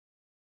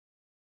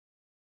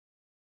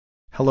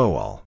Hello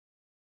all.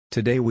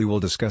 Today we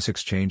will discuss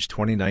Exchange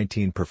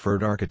 2019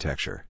 preferred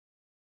architecture.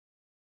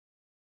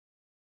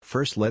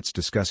 First, let's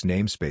discuss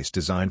namespace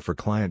design for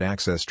client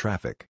access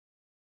traffic.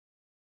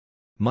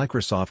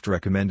 Microsoft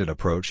recommended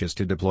approach is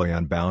to deploy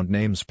unbound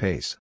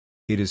namespace.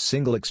 It is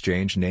single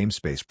exchange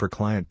namespace per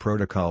client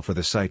protocol for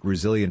the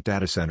site-resilient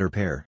datacenter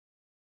pair.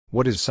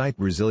 What is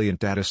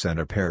site-resilient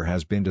datacenter pair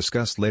has been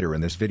discussed later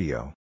in this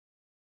video.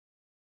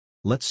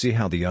 Let's see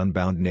how the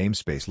unbound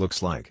namespace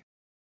looks like.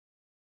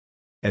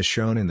 As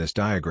shown in this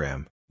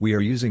diagram, we are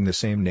using the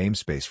same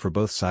namespace for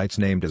both sites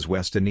named as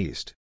West and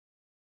East.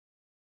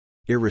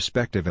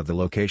 Irrespective of the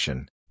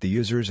location, the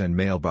users and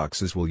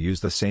mailboxes will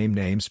use the same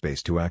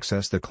namespace to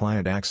access the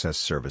client access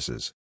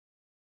services.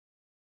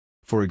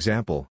 For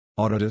example,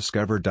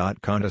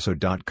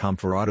 autodiscover.condiso.com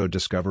for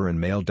autodiscover and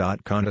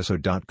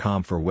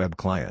mail.condiso.com for web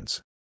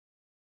clients.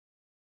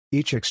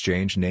 Each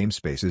Exchange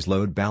namespace is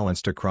load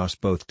balanced across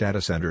both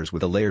datacenters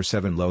with a Layer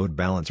 7 load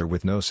balancer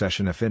with no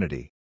session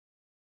affinity.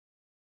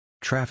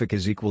 Traffic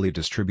is equally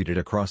distributed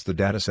across the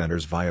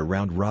datacenters via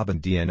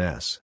round-robin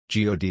DNS,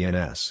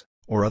 Geo-DNS,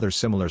 or other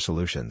similar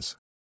solutions.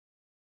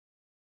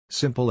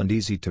 Simple and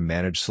easy to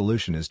manage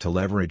solution is to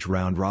leverage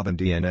round-robin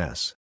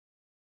DNS.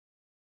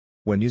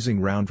 When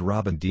using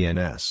round-robin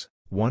DNS,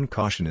 one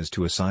caution is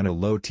to assign a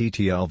low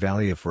TTL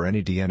value for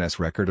any DNS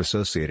record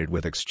associated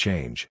with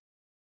Exchange.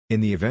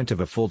 In the event of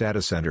a full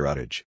datacenter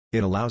outage,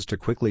 it allows to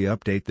quickly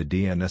update the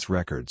DNS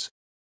records.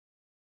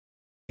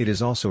 It is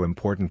also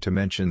important to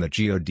mention that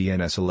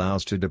Geo-DNS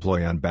allows to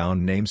deploy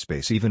unbound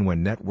namespace even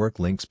when network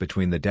links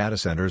between the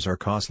datacenters are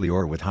costly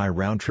or with high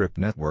round-trip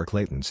network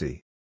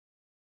latency.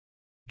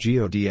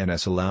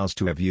 Geo-DNS allows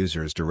to have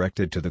users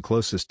directed to the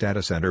closest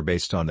datacenter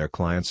based on their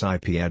client's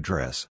IP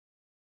address.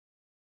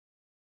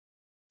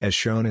 As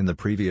shown in the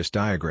previous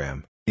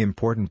diagram,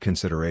 important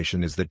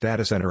consideration is that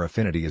datacenter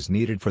affinity is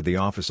needed for the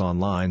Office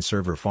Online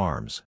server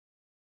farms.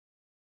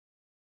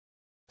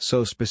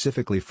 So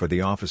specifically for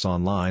the Office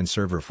Online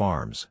server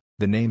farms,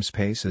 the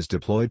namespace is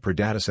deployed per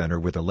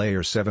datacenter with a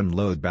Layer 7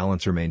 load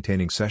balancer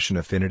maintaining session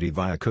affinity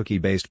via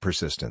cookie-based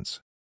persistence.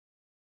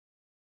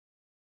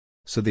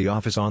 So the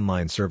Office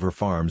Online server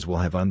farms will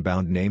have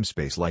unbound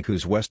namespace like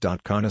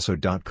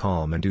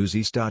whoswest.condiso.com and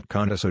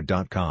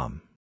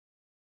whoseast.condiso.com.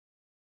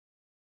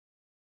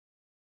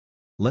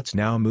 Let's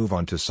now move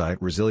on to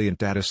site-resilient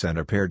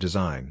datacenter pair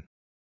design.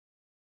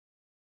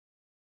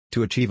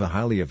 To achieve a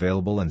highly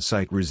available and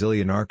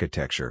site-resilient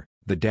architecture,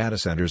 the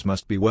datacenters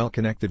must be well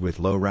connected with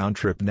low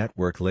round-trip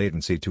network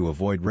latency to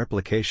avoid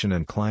replication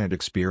and client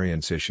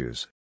experience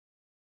issues.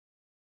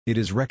 It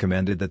is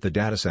recommended that the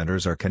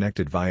datacenters are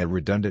connected via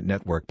redundant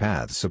network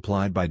paths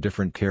supplied by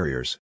different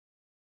carriers.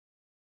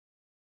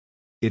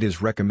 It is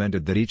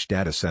recommended that each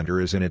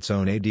datacenter is in its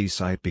own AD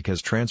site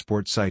because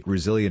transport site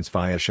resilience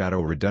via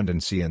shadow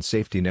redundancy and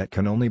safety net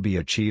can only be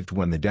achieved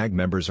when the DAG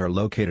members are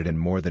located in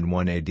more than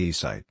one AD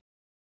site.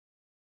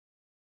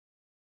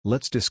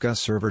 Let's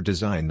discuss server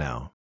design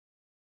now.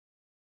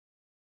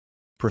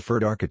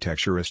 Preferred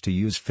architecture is to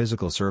use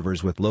physical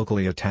servers with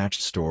locally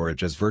attached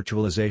storage as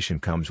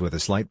virtualization comes with a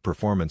slight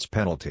performance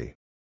penalty.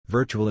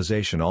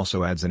 Virtualization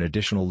also adds an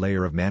additional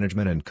layer of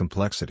management and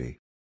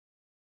complexity.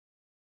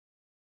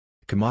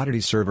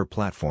 Commodity server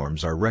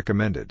platforms are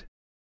recommended.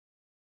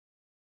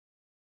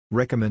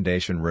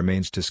 Recommendation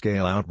remains to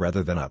scale out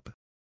rather than up.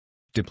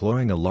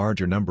 Deploying a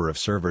larger number of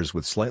servers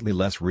with slightly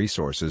less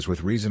resources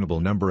with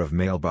reasonable number of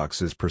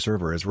mailboxes per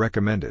server is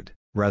recommended,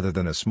 rather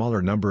than a smaller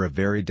number of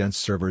very dense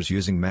servers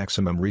using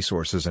maximum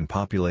resources and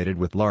populated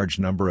with large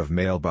number of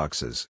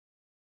mailboxes.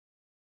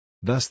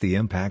 Thus the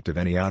impact of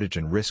any outage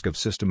and risk of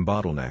system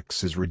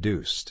bottlenecks is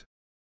reduced.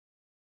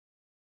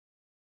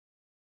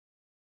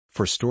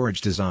 For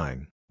storage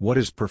design, what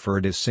is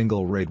preferred is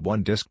single RAID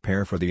 1 disk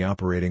pair for the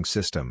operating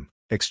system,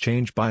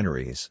 Exchange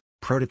binaries,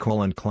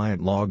 protocol and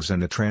client logs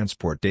and a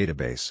transport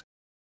database.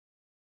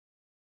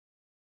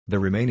 The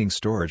remaining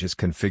storage is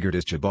configured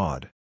as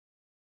JBOD.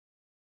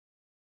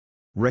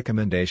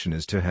 Recommendation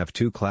is to have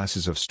two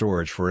classes of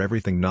storage for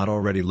everything not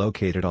already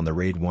located on the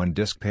RAID 1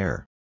 disk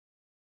pair.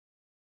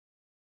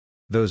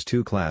 Those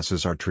two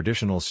classes are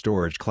traditional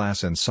storage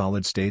class and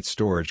solid-state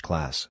storage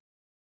class.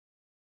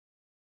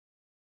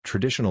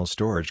 Traditional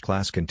storage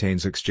class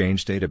contains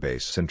Exchange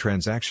database and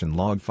transaction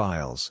log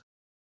files.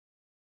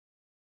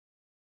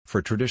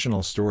 For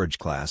traditional storage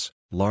class,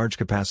 large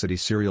capacity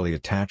serially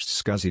attached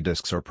SCSI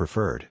disks are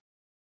preferred.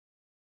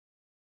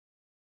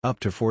 Up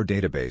to 4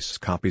 database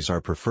copies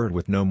are preferred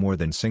with no more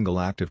than single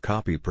active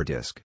copy per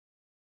disk.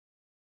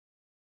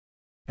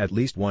 At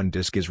least one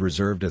disk is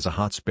reserved as a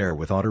hot spare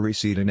with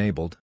auto-reseat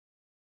enabled.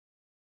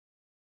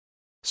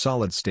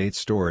 Solid-state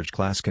storage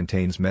class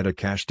contains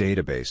metacache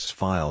database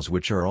files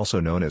which are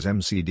also known as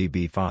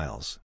MCDB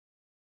files.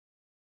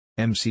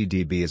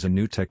 MCDB is a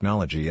new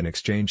technology in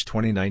Exchange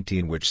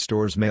 2019 which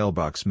stores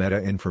mailbox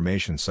meta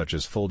information such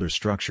as folder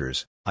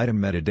structures, item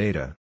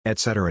metadata,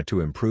 etc. to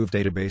improve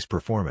database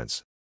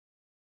performance.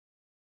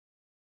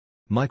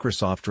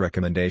 Microsoft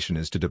recommendation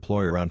is to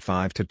deploy around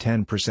 5 to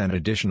 10%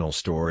 additional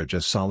storage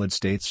as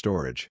solid-state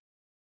storage.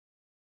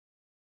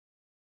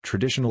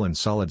 traditional and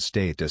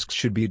solid-state disks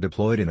should be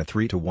deployed in a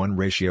 3:1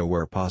 ratio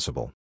where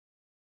possible.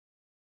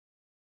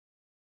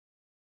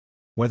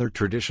 Whether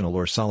traditional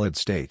or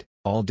solid-state,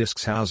 all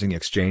disks housing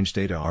Exchange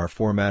data are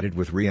formatted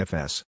with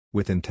ReFS,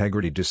 with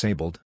integrity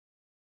disabled.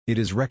 It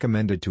is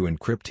recommended to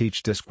encrypt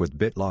each disk with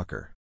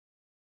BitLocker.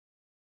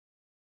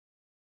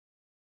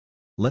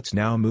 Let's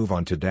now move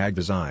on to DAG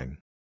design.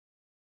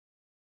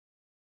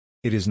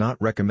 It is not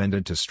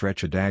recommended to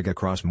stretch a DAG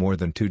across more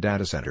than 2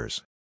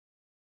 datacenters.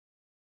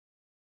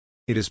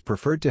 It is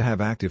preferred to have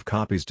active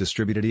copies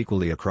distributed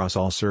equally across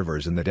all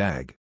servers in the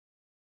DAG.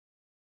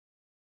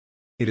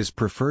 It is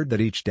preferred that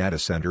each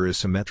datacenter is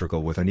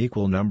symmetrical with an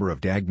equal number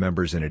of DAG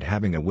members in it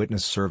having a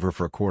witness server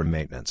for core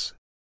maintenance.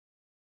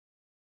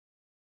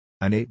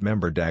 An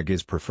 8-member DAG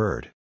is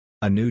preferred.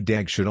 A new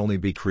DAG should only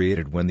be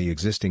created when the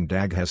existing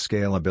DAG has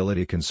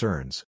scalability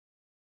concerns.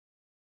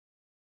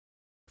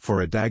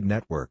 For a DAG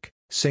network,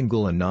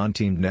 single and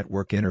non-teamed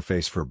network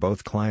interface for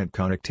both client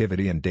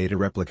connectivity and data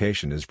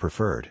replication is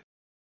preferred.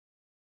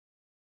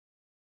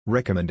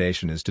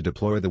 Recommendation is to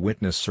deploy the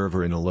witness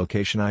server in a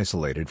location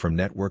isolated from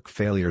network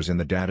failures in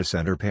the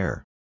datacenter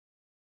pair.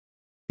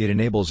 It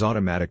enables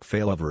automatic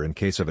failover in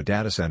case of a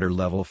datacenter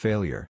level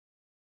failure.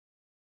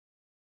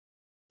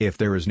 If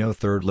there is no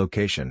third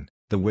location,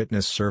 the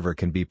witness server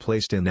can be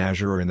placed in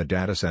Azure or in the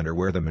datacenter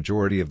where the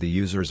majority of the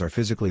users are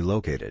physically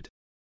located.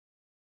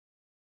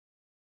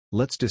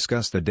 Let's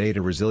discuss the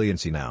data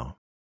resiliency now.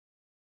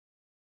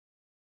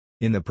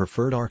 In the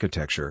preferred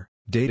architecture,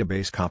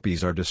 database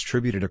copies are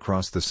distributed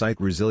across the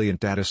site-resilient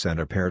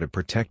datacenter pair to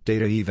protect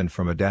data even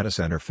from a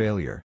datacenter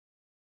failure.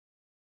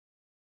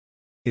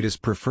 It is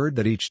preferred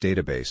that each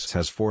database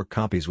has 4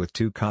 copies with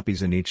 2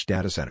 copies in each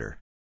datacenter.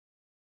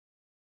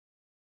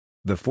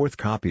 The 4th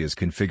copy is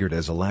configured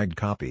as a lagged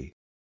copy.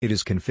 It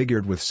is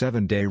configured with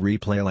 7-day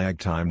replay lag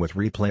time with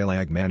Replay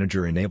Lag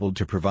Manager enabled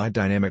to provide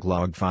dynamic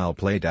log file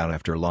playdown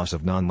after loss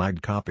of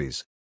non-lagged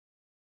copies.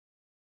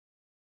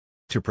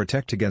 To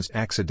protect against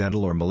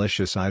accidental or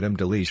malicious item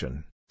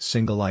deletion,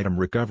 single item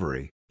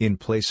recovery,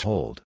 in-place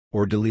hold,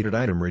 or deleted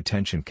item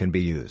retention can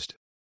be used.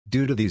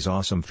 Due to these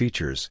awesome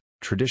features,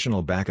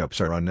 traditional backups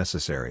are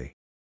unnecessary.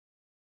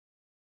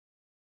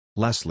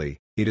 Lastly,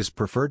 it is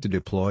preferred to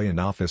deploy an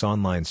Office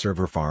Online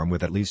server farm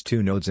with at least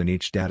 2 nodes in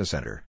each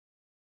datacenter.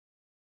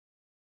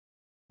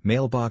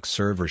 Mailbox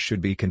servers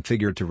should be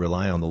configured to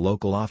rely on the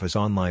local Office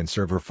Online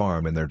server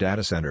farm in their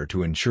datacenter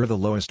to ensure the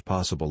lowest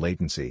possible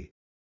latency.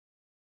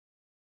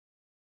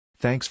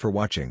 Thanks for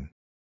watching.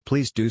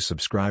 Please do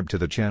subscribe to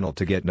the channel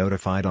to get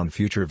notified on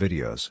future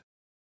videos.